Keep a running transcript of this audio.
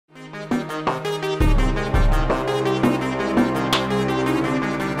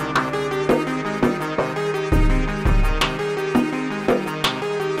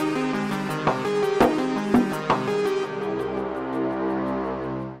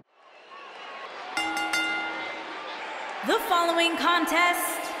The following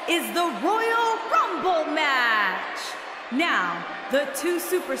contest is the Royal Rumble match. Now, the two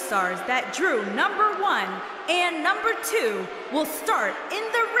superstars that drew number 1 and number 2 will start in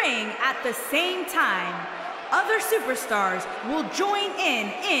the ring at the same time. Other superstars will join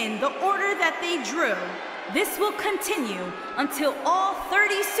in the order that they drew. This will continue until all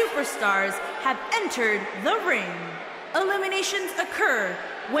 30 superstars have entered the ring. Eliminations occur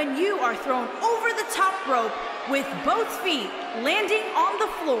when you are thrown over the top rope with both feet landing on the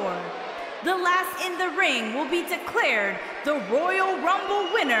floor. The last in the ring will be declared the Royal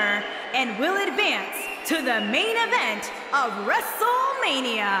Rumble winner and will advance to the main event of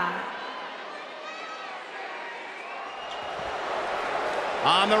WrestleMania.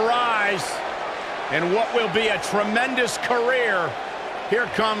 On the rise, and what will be a tremendous career, here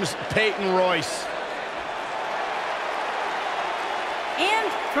comes Peyton Royce.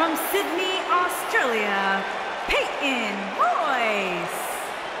 And from Sydney, Australia, Peyton Royce.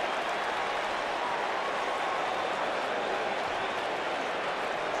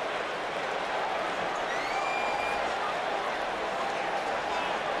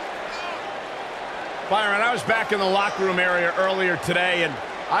 Byron, I was back in the locker room area earlier today, and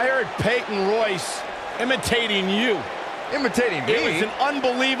I heard Peyton Royce imitating you. Imitating me? It was an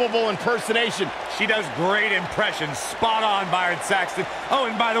unbelievable impersonation. She does great impressions. Spot on, Byron Saxton. Oh,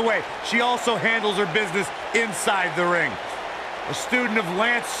 and by the way, she also handles her business inside the ring. A student of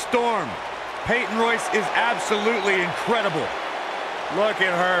Lance Storm, Peyton Royce is absolutely incredible. Look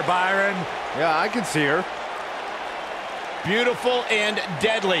at her, Byron. Yeah, I can see her. Beautiful and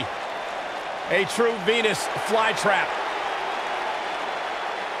deadly. A true Venus flytrap.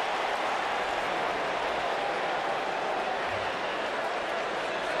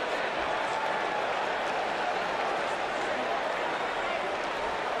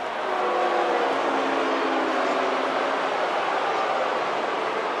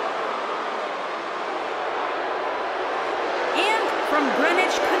 From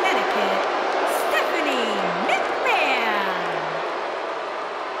Greenwich, Connecticut, Stephanie McMahon.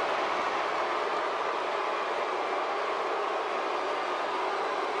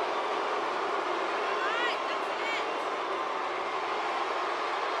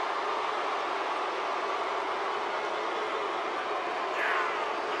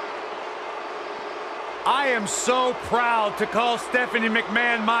 I am so proud to call Stephanie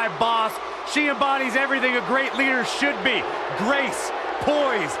McMahon my boss. She embodies everything a great leader should be. Grace,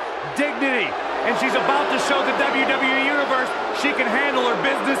 poise, dignity. And she's about to show the WWE Universe she can handle her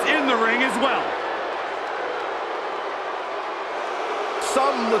business in the ring as well.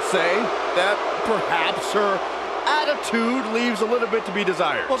 Some would say that perhaps her attitude leaves a little bit to be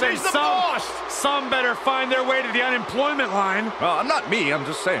desired. Well, then some better find their way to the unemployment line. Well, I'm not me, I'm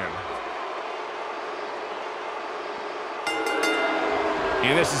just saying.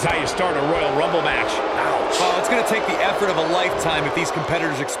 And this is how you start a Royal Rumble match. Ouch. Well, it's going to take the effort of a lifetime if these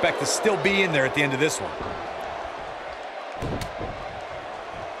competitors expect to still be in there at the end of this one.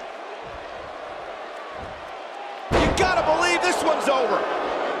 You gotta believe this one's over.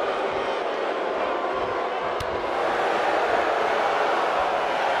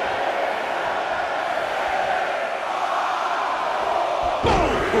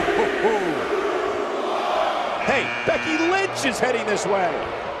 Hey, Becky Lynch is heading this way.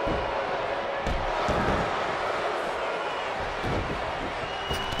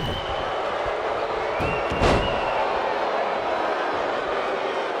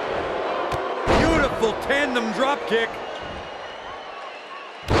 Beautiful tandem drop kick.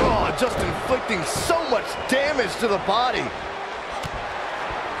 Oh, just inflicting so much damage to the body.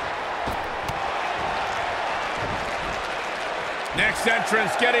 Next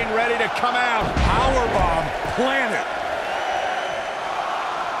entrance getting ready to come out. Powerbomb planet.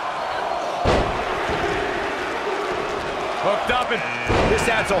 Hooked up and This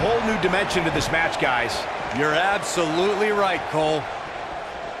adds a whole new dimension to this match, guys. You're absolutely right, Cole.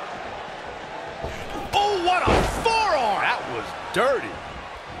 Oh, what a forearm! That was dirty.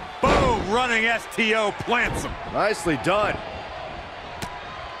 boom, running STO plants him. Nicely done.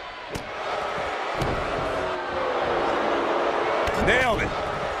 Nailed it.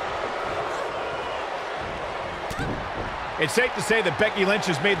 It's safe to say that Becky Lynch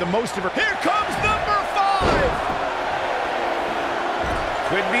has made the most of her. Here comes number 5!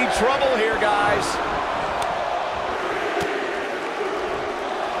 Could be trouble here, guys.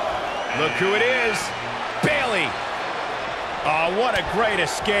 Look who it is. Bayley. Oh, what a great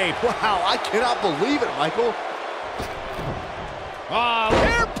escape. Wow, I cannot believe it, Michael. Oh,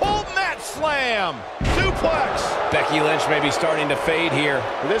 hair pulled mat slam. Suplex. Becky Lynch may be starting to fade here.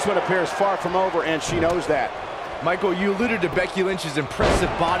 This one appears far from over, and she knows that. Michael, you alluded to Becky Lynch's impressive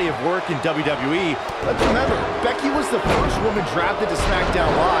body of work in WWE. Let's remember, Becky was the first woman drafted to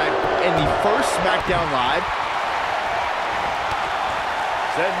SmackDown Live, and the first SmackDown Live.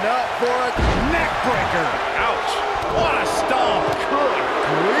 Setting up for a neck breaker. Ouch. What a stomp. Good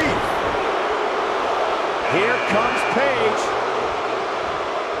grief. Here comes Paige.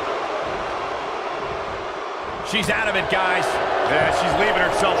 She's out of it, guys. Yeah, she's leaving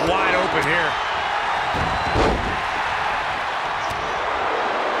herself wide open here.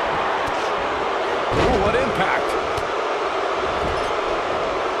 Ooh, what impact.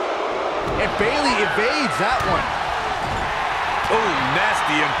 And Bayley evades that one. Oh,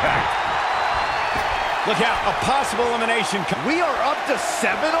 nasty impact. Look out, a possible elimination. We are up to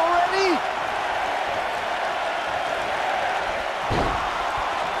 7 already?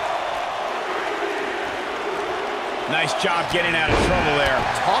 Nice job getting out of trouble there.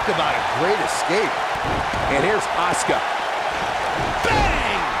 Talk about a great escape. And here's Asuka.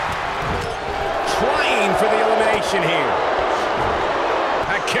 Bang! Trying for the elimination here.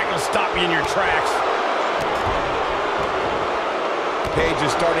 That kick will stop you in your tracks. Paige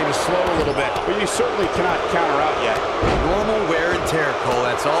is starting to slow a little bit. But you certainly cannot counter out yet. Normal wear and tear, Cole.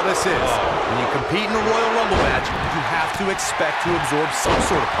 That's all this is. When you compete in a Royal Rumble match, you have to expect to absorb some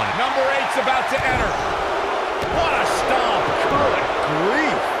sort of punishment. Number 8's about to enter. What a stomp. Good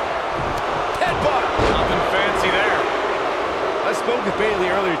grief. Headbutt. Nothing fancy there. I spoke with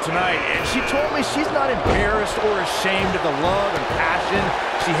Bayley earlier tonight, and she told me she's not embarrassed or ashamed of the love and passion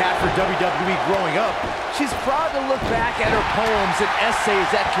she had for WWE growing up. She's proud to look back at her poems and essays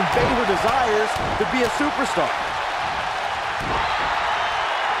that convey her desires to be a superstar.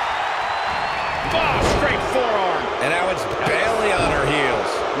 Oh, straight forearm. And now it's Bayley on her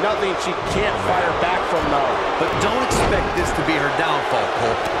heels. Nothing she can't fire back from, though. But don't expect this to be her downfall,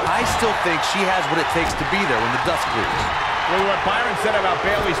 Cole. I still think she has what it takes to be there when the dust clears. With what Byron said about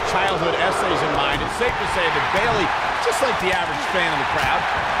Bayley's childhood essays in mind, it's safe to say that Bayley, just like the average fan of the crowd,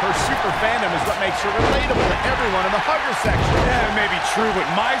 her super fandom is what makes her relatable to everyone in the hugger section. Yeah, it may be true, but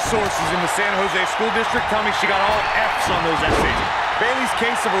my sources in the San Jose School District tell me she got all F's on those essays. Bayley's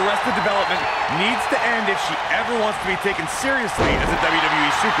case of arrested development needs to end if she ever wants to be taken seriously as a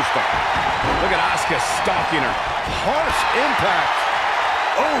WWE superstar. Look at Asuka stalking her. Harsh impact.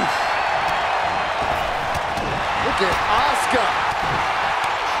 Oh. Look at Asuka.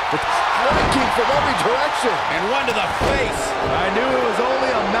 Striking from every direction. And one to the face. I knew it was only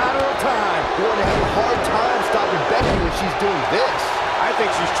a matter of time. You're going to have a hard time stopping Becky when she's doing this. I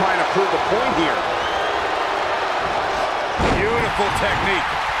think she's trying to prove the point here. Beautiful technique.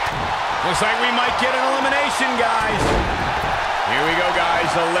 Looks like we might get an elimination, guys. Here we go, guys.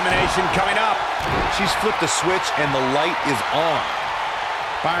 Elimination coming up. She's flipped the switch and the light is on.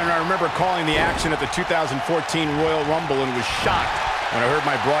 Byron, I remember calling the action at the 2014 Royal Rumble and was shocked when I heard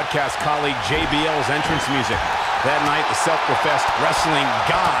my broadcast colleague JBL's entrance music. That night, the self-professed wrestling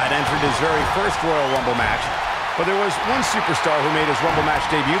god entered his very first Royal Rumble match. But there was one superstar who made his Rumble match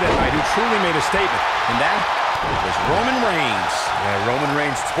debut that night who truly made a statement, and that was Roman Reigns. Yeah, Roman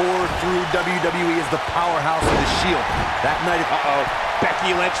Reigns tore through WWE as the powerhouse of the Shield. That night,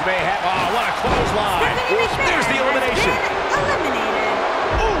 Becky Lynch may have... Oh, what a clothesline. There's the elimination. Eliminated.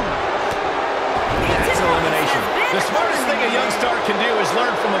 That's elimination. The smartest thing a young star can do is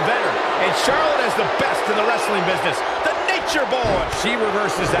learn from a veteran. And Charlotte is the best in the wrestling business. The Nature Boy. She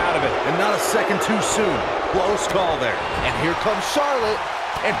reverses out of it. and not a second too soon. Close call there. And here comes Charlotte.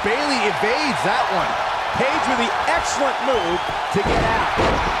 And Bayley evades that one. Paige with the excellent move to get out.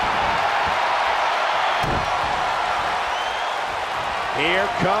 Here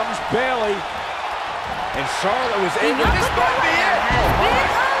comes Bayley. And Charlotte was able Bianca to... This might be it.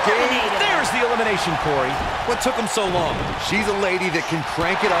 eliminated. There's the elimination, Corey. What took him so long? She's a lady that can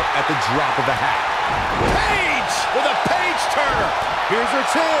crank it up at the drop of a hat. Paige with a page turner. Here's her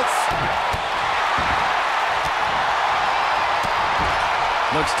chance.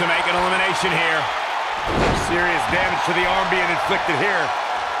 Looks to make an elimination here. Serious damage to the arm being inflicted here.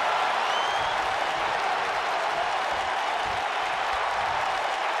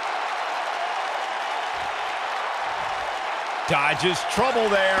 Dodges trouble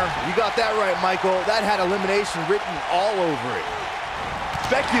there. You got that right, Michael. That had elimination written all over it.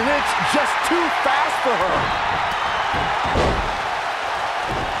 Becky Lynch just too fast for her.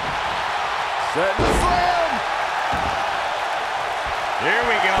 Set and slam. Here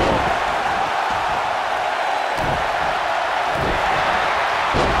we go.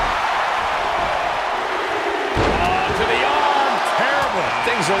 To the arm. Terrible.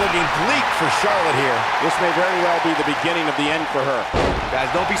 Things are looking bleak for Charlotte here. This may very well be the beginning of the end for her. Guys,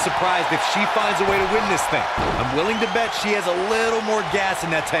 don't be surprised if she finds a way to win this thing. I'm willing to bet she has a little more gas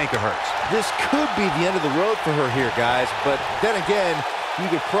in that tank of hers. This could be the end of the road for her here, guys. But then again, you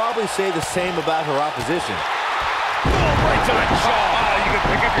could probably say the same about her opposition. Boom, right to the jaw. Oh, you can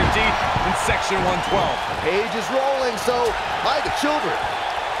pick up your teeth in section 112. Paige is rolling, so hi the children.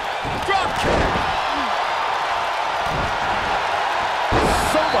 Drop kick.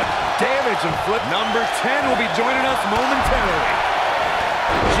 So much damage and flip. Number 10 will be joining us momentarily.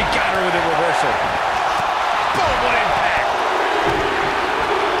 She got her with a reversal. Boom, what impact.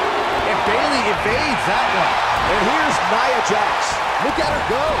 And Bayley evades that one. And here's Nia Jax. Look at her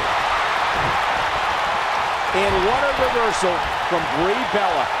go. And what a reversal from Brie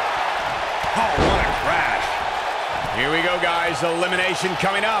Bella. Oh, what a crash. Here we go, guys. Elimination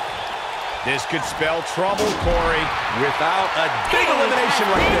coming up. This could spell trouble, Corey. Without a big elimination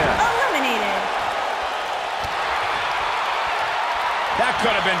right there. Eliminated. That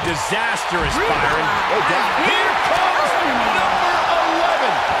could have been disastrous, Brie Byron. Bella Oh, down. has been Here comes eliminated. number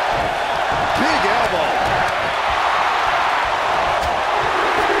 11. Big elbow.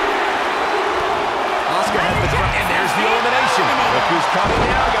 Asuka has the front, and there's the elimination. Look who's coming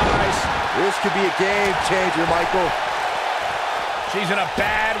now, guys. This could be a game changer, Michael. She's in a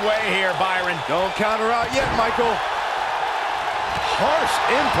bad way here, Byron. Don't count her out yet, Michael. Harsh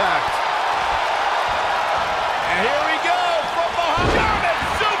impact. And here we go from behind. German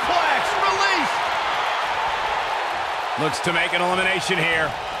suplex release. Looks to make an elimination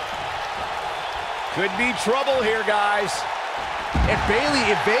here. Could be trouble here, guys. And Bayley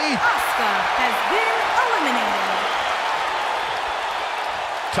evades. Asuka has been eliminated.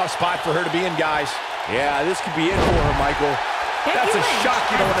 Tough spot for her to be in, guys. Yeah, this could be it for her, Michael. Becky That's a Lynch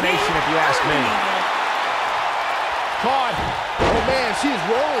shocking has elimination been if you ask me. eliminated. Caught. Oh, man, she is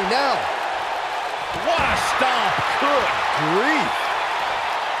rolling now. What a stomp. Good grief.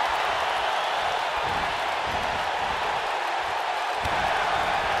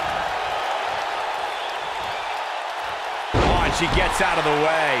 Oh, and she gets out of the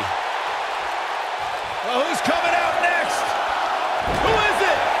way. Well, who's coming out next? Who is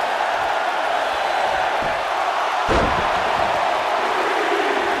it?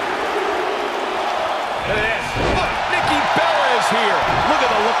 Look at this. Look, Nikki Bella is here. Look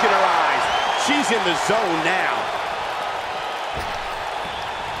at the look in her eyes. She's in the zone now.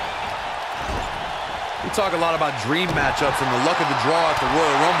 We talk a lot about dream matchups and the luck of the draw at the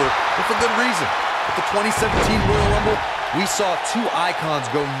Royal Rumble, but for good reason. At the 2017 Royal Rumble, we saw two icons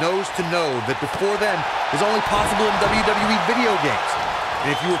go nose-to-nose that before then was only possible in WWE video games.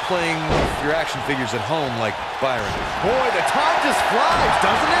 And if you were playing your action figures at home like Byron. Boy, the time just flies,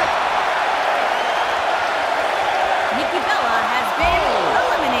 doesn't it? Nikki Bella has been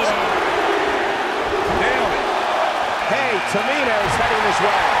eliminated. Nailed it. Hey, Tamina is heading this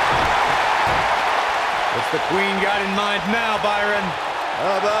way. What's the Queen got in mind now, Byron?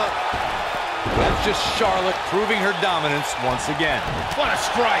 How about? That's just Charlotte proving her dominance once again. What a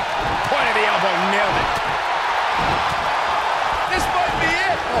strike. Point of the elbow, nailed it. This might be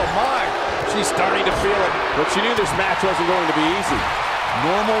it. Oh, my. She's starting to feel it, but she knew this match wasn't going to be easy.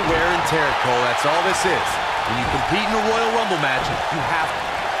 Normal wear and tear, Cole. That's all this is. When you compete in a Royal Rumble match, you have to.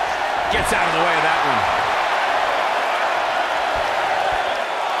 Gets out of the way of that one.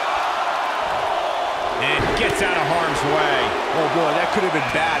 And gets out of harm's way. Oh, boy, that could have been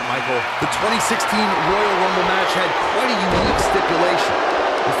bad, Michael. The 2016 Royal Rumble match had quite a unique stipulation.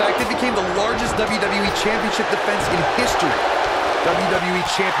 In fact, it became the largest WWE Championship defense in history. WWE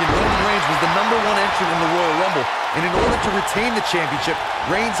Champion Roman Reigns was the #1 entrant in the Royal Rumble, and in order to retain the championship,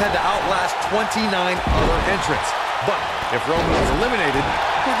 Reigns had to outlast 29 other entrants. But if Roman was eliminated,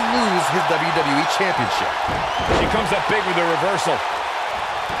 he would lose his WWE Championship. She comes up big with the reversal.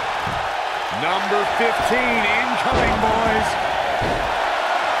 Number 15 incoming, boys.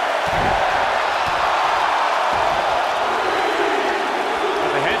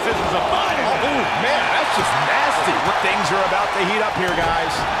 The head scissors are fine. Oh, man, that's just nasty. Things are about to heat up here,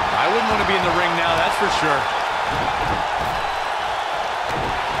 guys. I wouldn't want to be in the ring now, that's for sure.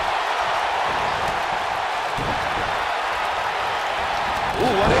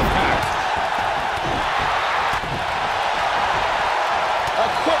 Ooh, what impact. A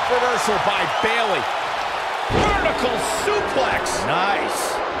quick reversal by Bayley. Vertical suplex.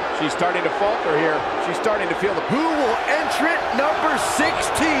 Nice. She's starting to falter here. She's starting to feel the... Who will entrant number 16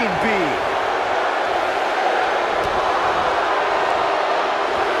 be?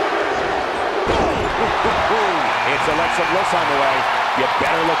 It's Alexa Bliss on the way. You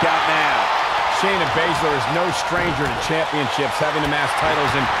better look out now. Shayna Baszler is no stranger to championships, having amassed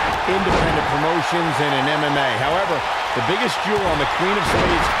titles in independent promotions and in MMA. However, The biggest jewel on the Queen of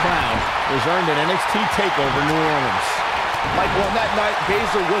Spades crown was earned at NXT TakeOver New Orleans. Michael, on that night,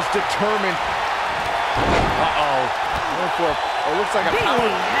 Baszler was determined. Uh-oh. It looks like a power.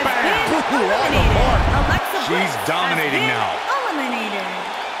 Bayley has Bam! been On the eliminated. mark. Alexa She's Bliss dominating has been now. eliminated.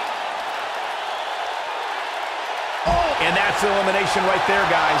 And that's elimination right there,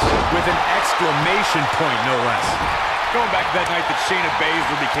 guys. With an exclamation point, no less. Going back to that night that Shayna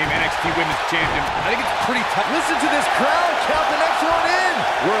Baszler became NXT Women's Champion, I think it's pretty tough. Listen to this crowd. Count the next one in.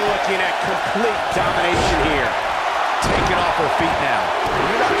 We're looking at complete domination here. Taking off her feet now.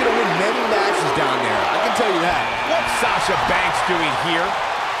 You're not going to win many matches down there. I can tell you that. What's Sasha Banks doing here?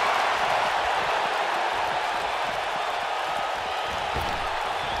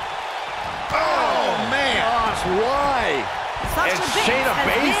 Oh, man. Gosh, why? Sasha And Banks Shayna has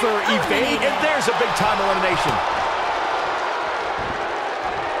Baszler been evaded. eliminated. And there's a big-time elimination.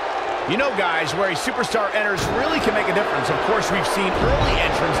 You know, guys, where a superstar enters really can make a difference. Of course, we've seen early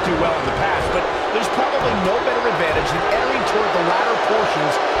entrants do well in the past, but there's probably no better advantage than entering toward the latter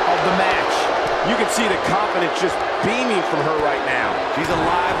portions of the match. You can see the confidence just beaming from her right now. She's a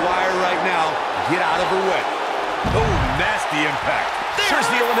live wire right now. Get out of her way. Oh, nasty impact. There's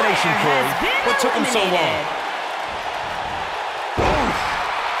the elimination, Flair Corey. has been What took him so long? eliminated.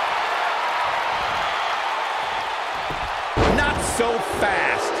 Not so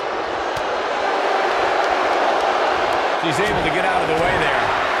fast. She's able to get out of the way there.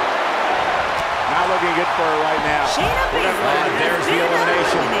 Not looking good for her right now. Shayna Baszler there's has the been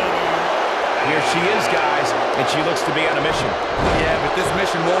elimination. eliminated. Here she is, guys, and she looks to be on a mission. Yeah, but this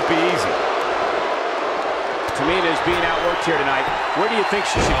mission won't be easy. Tamina is being outworked here tonight. Where do you think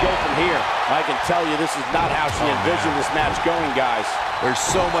she should go from here? I can tell you this is not how she envisioned this match going, guys. There's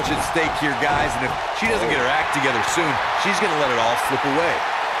so much at stake here, guys, and if she doesn't get her act together soon, she's going to let it all slip away.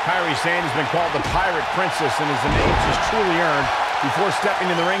 Kairi Sane has been called the Pirate Princess, and as the name she's truly earned. Before stepping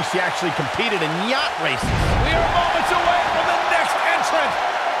in the ring, she actually competed in yacht races. We are moments away from the next entrant.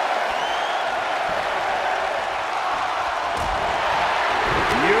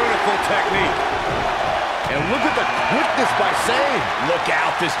 Beautiful technique. And look at the quickness by Sane. Look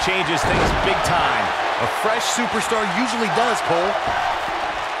out, this changes things big time. A fresh superstar usually does, Cole.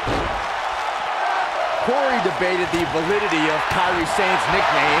 Corey debated the validity of Kairi Sane's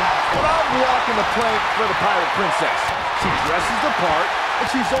nickname, but I'm walking the plank for the Pirate Princess. She dresses the part, and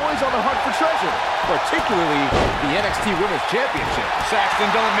she's always on the hunt for treasure, particularly the NXT Women's Championship. Saxton,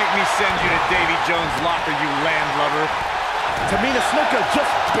 don't make me send you to Davy Jones' locker, you landlubber. Tamina Snuka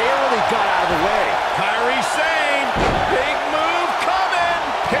just barely got out of the way. Kairi Sane, big move coming.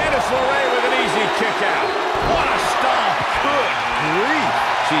 Candice LeRae with an easy kick out. What a stomp. Good grief.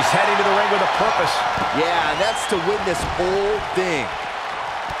 She's heading to the ring with a purpose. Yeah, and that's to win this whole thing.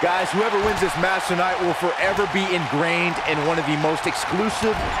 Guys, whoever wins this match tonight will forever be ingrained in one of the most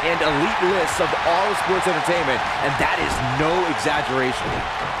exclusive and elite lists of all of sports entertainment, and that is no exaggeration.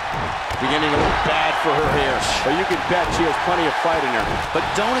 Beginning to look bad for her here, but you can bet she has plenty of fight in her. But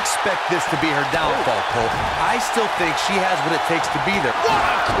don't expect this to be her downfall, Cole. I still think she has what it takes to be there.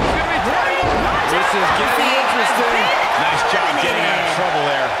 This is getting interesting. Nice job getting out of trouble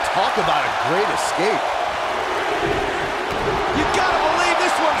there. Talk about a great escape. You gotta believe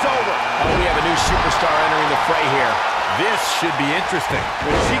this one's over. Oh, we have a new superstar entering the fray here. This should be interesting.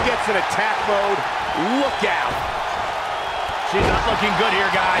 When she gets in attack mode, look out. She's not looking good here,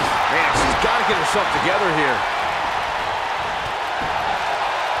 guys. Man, she's got to get herself together here.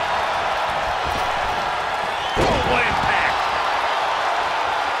 Oh, what impact.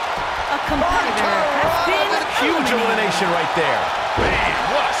 A competitor has been Huge eliminated. elimination right there. Man,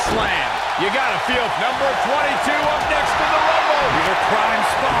 what a slam. You got to feel number 22 up next in the Rumble. These are prime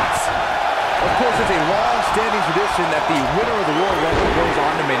spots. Of course, it's a long-standing tradition that the winner of the Royal Rumble goes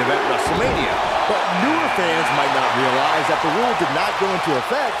on to main event WrestleMania. But newer fans might not realize that the rule did not go into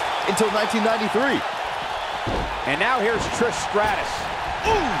effect until 1993. And now here's Trish Stratus.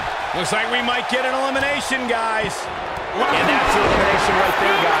 Looks like we might get an elimination, guys. And that's elimination right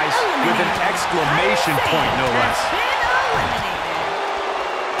there, guys. With an exclamation point, no less.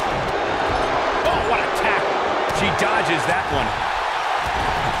 Oh, what a tackle. She dodges that one.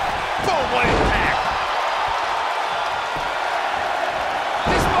 Boom, what impact.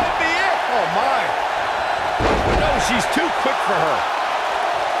 This might be it. Oh, my. No, she's too quick for her.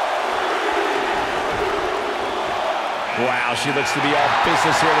 Wow, she looks to be all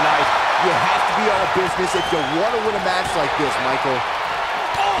business here tonight. You have to be all business if you want to win a match like this, Michael.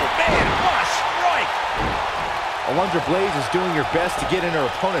 Oh, man, what a strike. Alundra Blaze is doing her best to get in her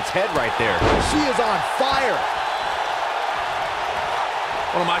opponent's head right there. She is on fire.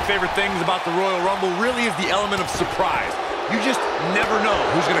 One of my favorite things about the Royal Rumble really is the element of surprise. You just never know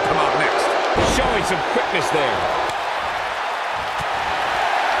who's going to come out next. Showing some quickness there.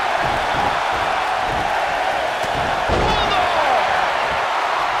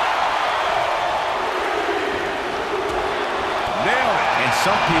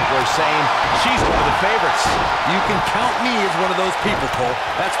 Some people are saying she's one of the favorites. You can count me as one of those people, Cole.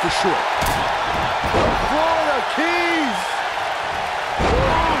 That's for sure. Florida Keys!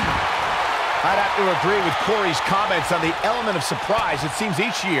 Boom! I'd have to agree with Corey's comments on the element of surprise. It seems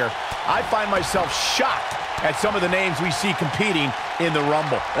each year I find myself shocked at some of the names we see competing in the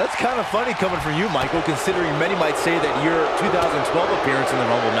Rumble. That's kind of funny coming from you, Michael, considering many might say that your 2012 appearance in the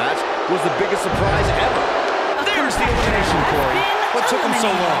Rumble match was the biggest surprise ever. There's the elimination, Corey. What took him so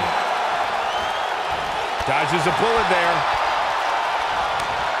long? Dodges a bullet there.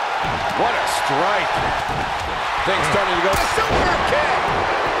 What a strike. Things starting to go. Super kick.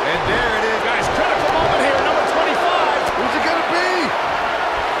 And there it is. Guys, critical moment here. Number 25. Who's it going to be?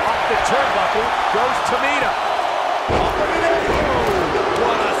 Off the turnbuckle goes Tamina.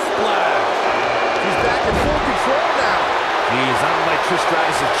 What a splash. He's back in full control now. Geez, I don't like Trish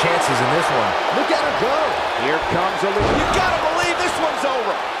Stratus' chances in this one. Look at her go. Here comes Olivia. You gotta believe this one's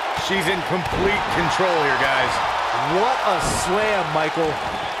over. She's in complete control here, guys. What a slam, Michael.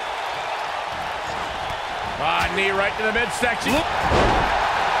 Knee right to the midsection.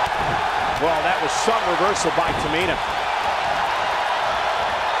 Well, that was some reversal by Tamina.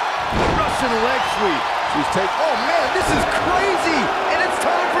 Russian leg sweep. She's taking. Oh man, this is crazy. And it's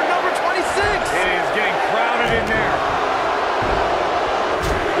time for number 26. It is getting crowded in there.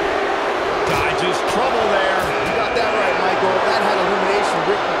 Dodges trouble there. You got that right, Michael. That had elimination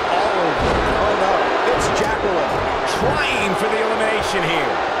written all over it. Oh no. It's Jacqueline trying for the elimination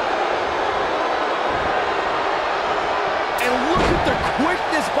here. And look at the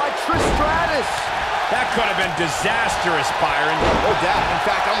quickness by Trish Stratus. That could have been disastrous, Byron. No doubt. In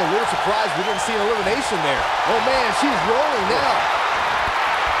fact, I'm a little surprised we didn't see an elimination there. Oh man, she's rolling now.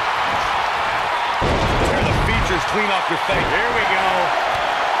 Tear the features clean off your face. Here we go.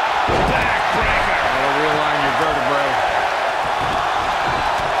 Backbreaker. That'll realign your vertebrae.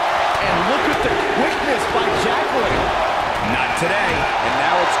 And look at the quickness by Jacqueline. Not today. And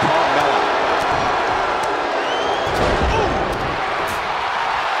now it's Carmella.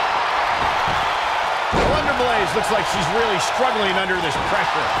 Wonderblaze looks like she's really struggling under this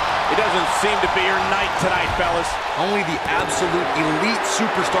pressure. It doesn't seem to be her night tonight, fellas. Only the absolute elite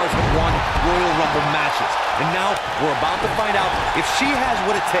superstars have won Royal Rumble matches. And now we're about to find out if she has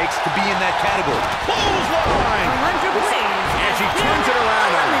what it takes to be in that category. Clothesline! And she turns it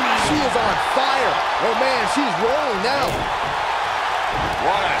around on her. She is on fire. Oh man, she's rolling now.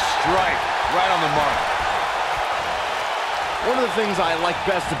 What a strike. Right on the mark. One of the things I like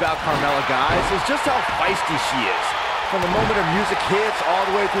best about Carmella, guys, is just how feisty she is. From the moment her music hits all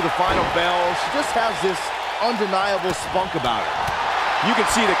the way through the final bell, she just has this undeniable spunk about her. You can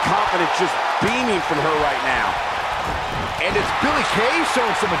see the confidence just beaming from her right now. And it's Billie Kay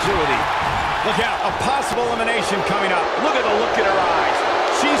showing some agility. Look out, a possible elimination coming up. Look at the look in her eyes.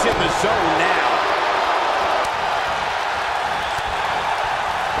 She's in the zone now.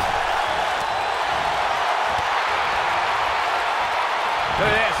 Look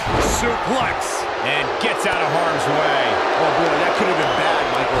at this. Suplex. And gets out of harm's way. Oh boy, that could have been bad,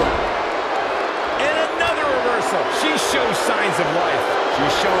 Michael. And another reversal. She shows signs of life.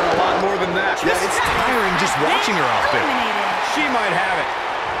 She's showing a lot more than that. Yeah, it's tiring just watching her outfit. She might have it.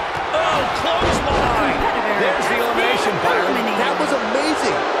 Oh, clothesline. There's the elimination, Byron. That was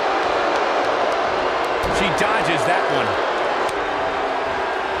amazing. She dodges that one.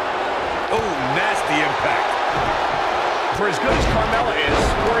 Oh, nasty impact. For as good as Carmella is,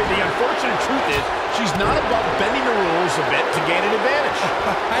 Corey, the unfortunate truth is she's not above bending the rules a bit to gain an advantage.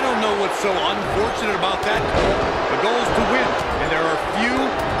 I don't know what's so unfortunate about that, Cole. The goal is to win, and there are few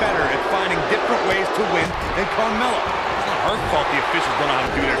better at finding different ways to win than Carmella. It's not her fault the officials don't know how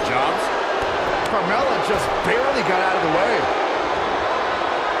to do their jobs. Carmella just barely got out of the way.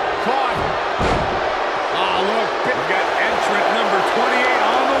 Caught. Oh, look, we got entrant number 28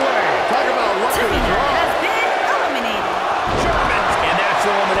 on the way. Talk about luck of the draw. And that's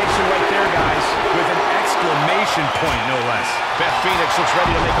elimination right there, guys. With an exclamation point, no less. Beth Phoenix looks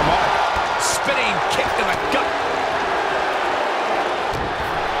ready to make a mark. Spinning kick to the gut.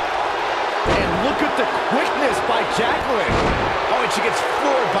 And look at the quickness by Jacqueline. Oh, and she gets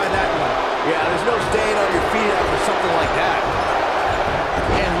floored by that one. Yeah, there's no staying on your feet after something like that.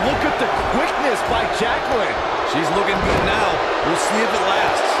 And look at the quickness by Jacqueline. She's looking good now. We'll see if it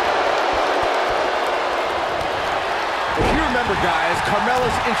lasts. If you remember guys.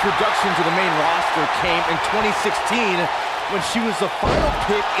 Carmella's introduction to the main roster came in 2016 when she was the final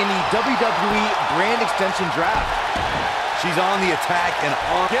pick in the WWE Brand Extension Draft. She's on the attack and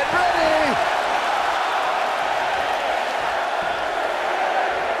on. Get ready!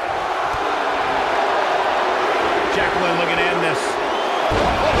 Jacqueline looking to end this.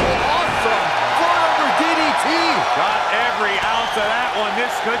 Awesome! Forever DDT! Got every ounce of that one.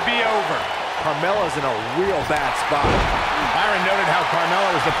 This could be over. Carmella's in a real bad spot. Byron noted how Carmella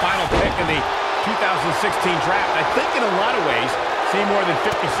was the final pick in the 2016 draft. I think in a lot of ways, seeing more than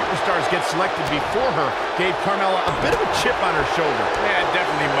 50 superstars get selected before her gave Carmella a bit of a chip on her shoulder. Yeah, it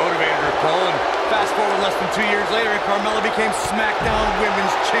definitely motivated her, Cole. And fast forward less than 2 years later, and Carmella became SmackDown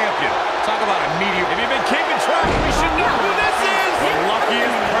Women's Champion. Talk about a medium. If you've been keeping track, we should know who this is. The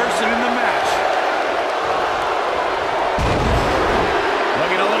luckiest person in the match.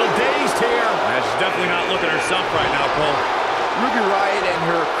 Looking a little dazed here. She's definitely not looking herself right now, Cole. Ruby Riott and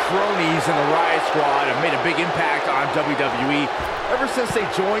her cronies in the Riott Squad have made a big impact on WWE ever since they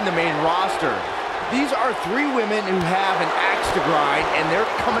joined the main roster. These are 3 women who have an axe to grind, and they're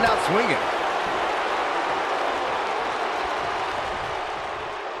coming out swinging.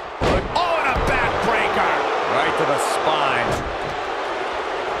 Oh, and a backbreaker. Right to the spine.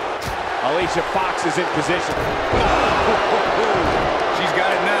 Alicia Fox is in position. She's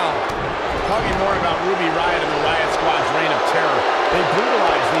got it now. Talking more about Ruby Riott and the Riott Squad's reign of terror. They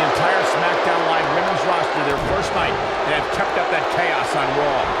brutalized the entire SmackDown Live women's roster their first night and have kept up that chaos on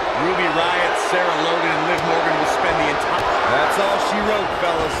Raw. Ruby Riott, Sarah Logan, and Liv Morgan will spend the entire... That's all she wrote,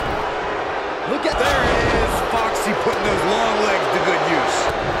 fellas. Look at... There it is. Foxy putting those long legs to good use.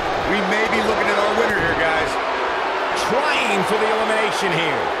 We may be looking at our winner here, guys. Trying for the elimination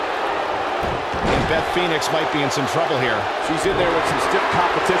here. And Beth Phoenix might be in some trouble here. She's in there with some stiff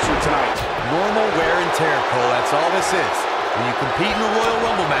competition tonight. Normal wear and tear, Cole. That's all this is. When you compete in a Royal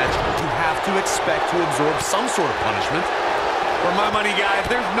Rumble match, you have to expect to absorb some sort of punishment. For my money, guys,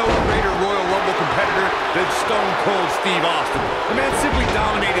 there's no greater Royal Rumble competitor than Stone Cold Steve Austin. The man simply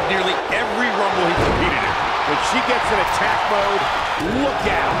dominated nearly every Rumble he competed in. When she gets in attack mode, look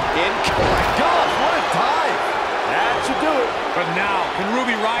out. Oh my gosh, what a dive! That should do it. But now, can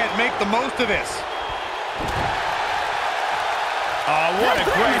Ruby Riott make the most of this? Oh, what a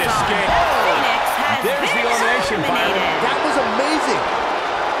great escape. Phoenix has There's been the elimination, Byron. eliminated. That was amazing!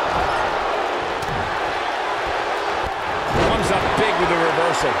 Comes up big with the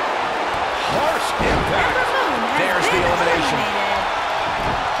reversal. Harsh impact. Ember Moon has There's the been elimination.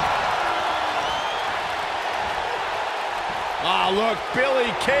 Ah, look,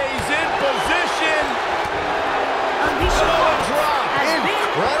 Billy Kay's in position. Alicia Oh, Fox drop. has been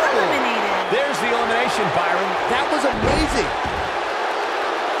Incredible. eliminated. There's the elimination, Byron. That was amazing!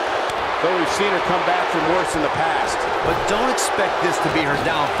 Though we've seen her come back from worse in the past. But don't expect this to be her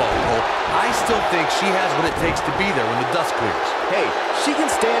downfall, Cole. I still think she has what it takes to be there when the dust clears. Hey, she can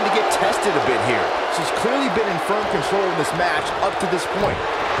stand to get tested a bit here. She's clearly been in firm control of this match up to this point.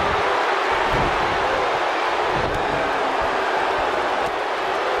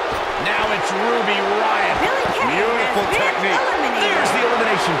 Now it's Ruby Riott. Billy Kay Beautiful has been technique. eliminated. There's the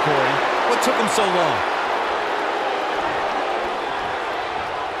elimination, Corey. What took him so long?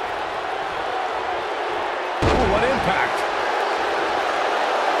 Ooh, what impact.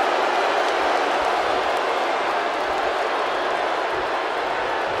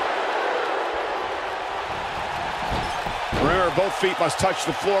 Remember, both feet must touch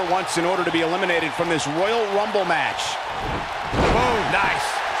the floor once in order to be eliminated from this Royal Rumble match. Oh, nice.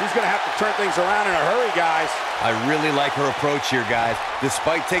 She's going to have to turn things around in a hurry, guys. I really like her approach here, guys.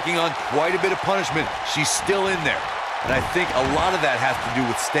 Despite taking on quite a bit of punishment, she's still in there. And I think a lot of that has to do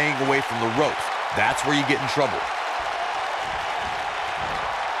with staying away from the ropes. That's where you get in trouble.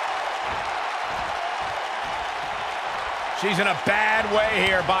 She's in a bad way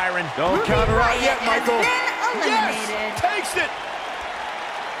here, Byron. Don't Ruby count her out Riott yet, has Michael. been eliminated. Takes it.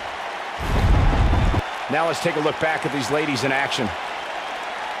 Now let's take a look back at these ladies in action.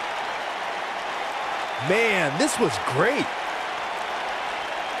 Man, this was great.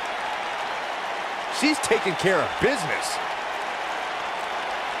 She's taking care of business.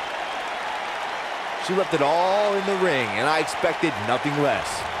 She left it all in the ring, and I expected nothing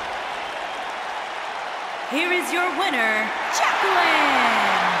less. Here is your winner, Jacqueline.